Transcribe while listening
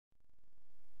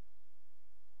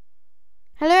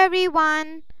Hello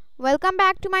everyone, welcome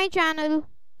back to my channel.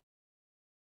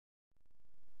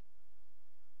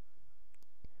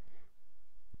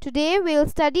 Today we'll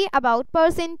study about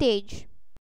percentage.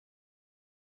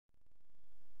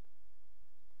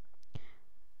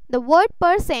 The word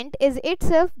percent is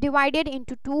itself divided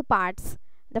into two parts.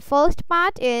 The first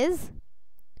part is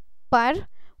per,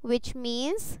 which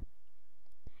means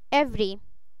every,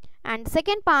 and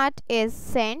second part is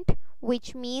cent,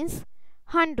 which means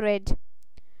 100.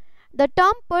 The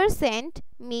term percent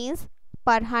means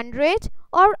per 100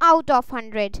 or out of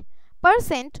 100.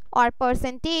 Percent or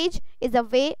percentage is a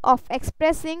way of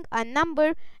expressing a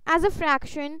number as a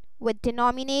fraction with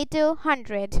denominator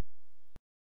 100.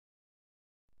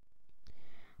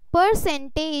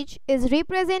 Percentage is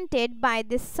represented by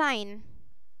this sign.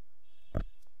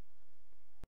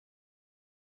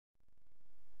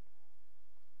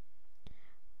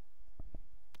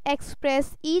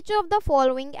 Express each of the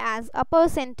following as a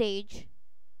percentage.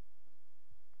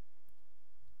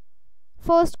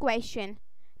 First question,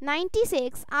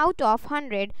 96 out of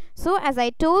 100. So as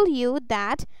I told you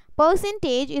that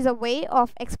percentage is a way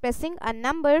of expressing a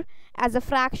number as a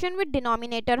fraction with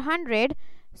denominator 100.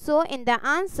 So in the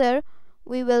answer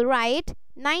we will write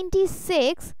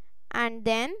 96 and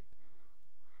then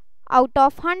out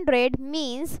of 100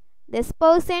 means this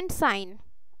percent sign.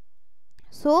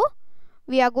 So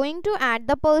we are going to add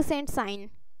the percent sign.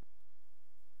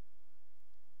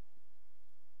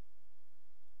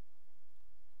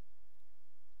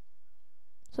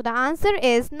 So the answer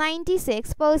is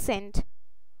 96%.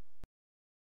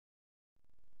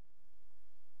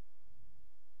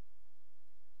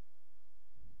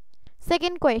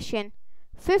 Second question,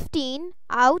 15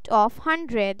 out of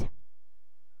 100.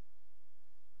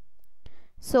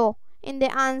 So in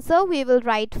the answer we will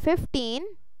write 15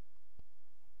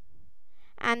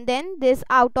 and then this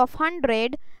out of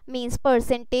 100 means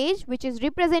percentage, which is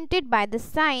represented by the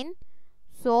sign.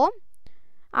 So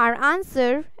our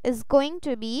answer is going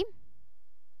to be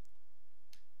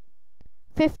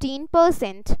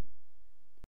 15%.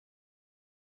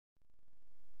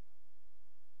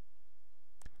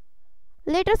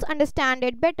 Let us understand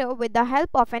it better with the help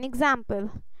of an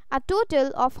example. A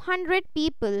total of 100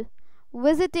 people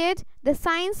visited the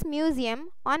Science Museum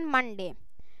on Monday.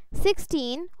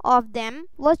 16 of them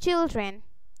were children.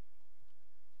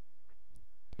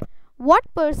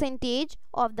 What percentage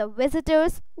of the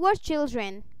visitors were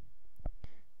children?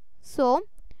 So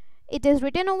it is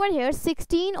written over here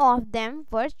 16 of them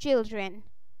were children.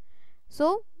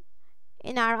 So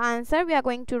in our answer we are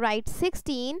going to write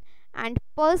 16 and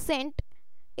percent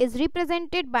is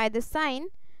represented by the sign.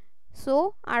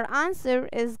 So our answer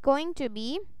is going to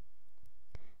be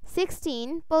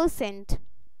 16%.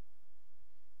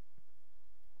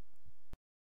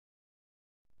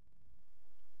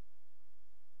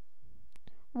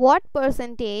 What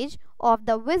percentage of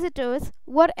the visitors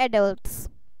were adults?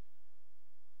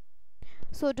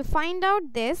 So to find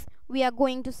out this, we are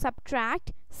going to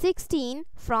subtract 16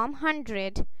 from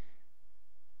 100.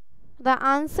 The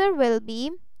answer will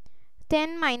be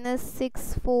 10 minus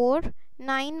 6, 4,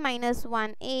 9 minus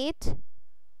 1, 8.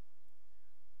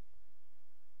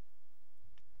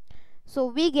 So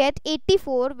we get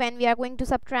 84 when we are going to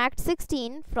subtract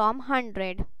 16 from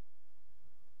 100.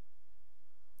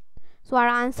 So our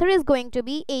answer is going to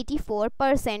be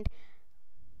 84%.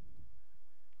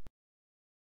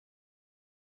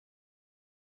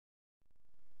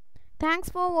 Thanks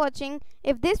for watching.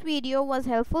 If this video was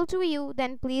helpful to you,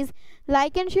 then please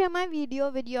like and share my video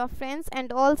with your friends,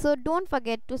 and also don't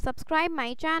forget to subscribe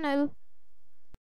my channel.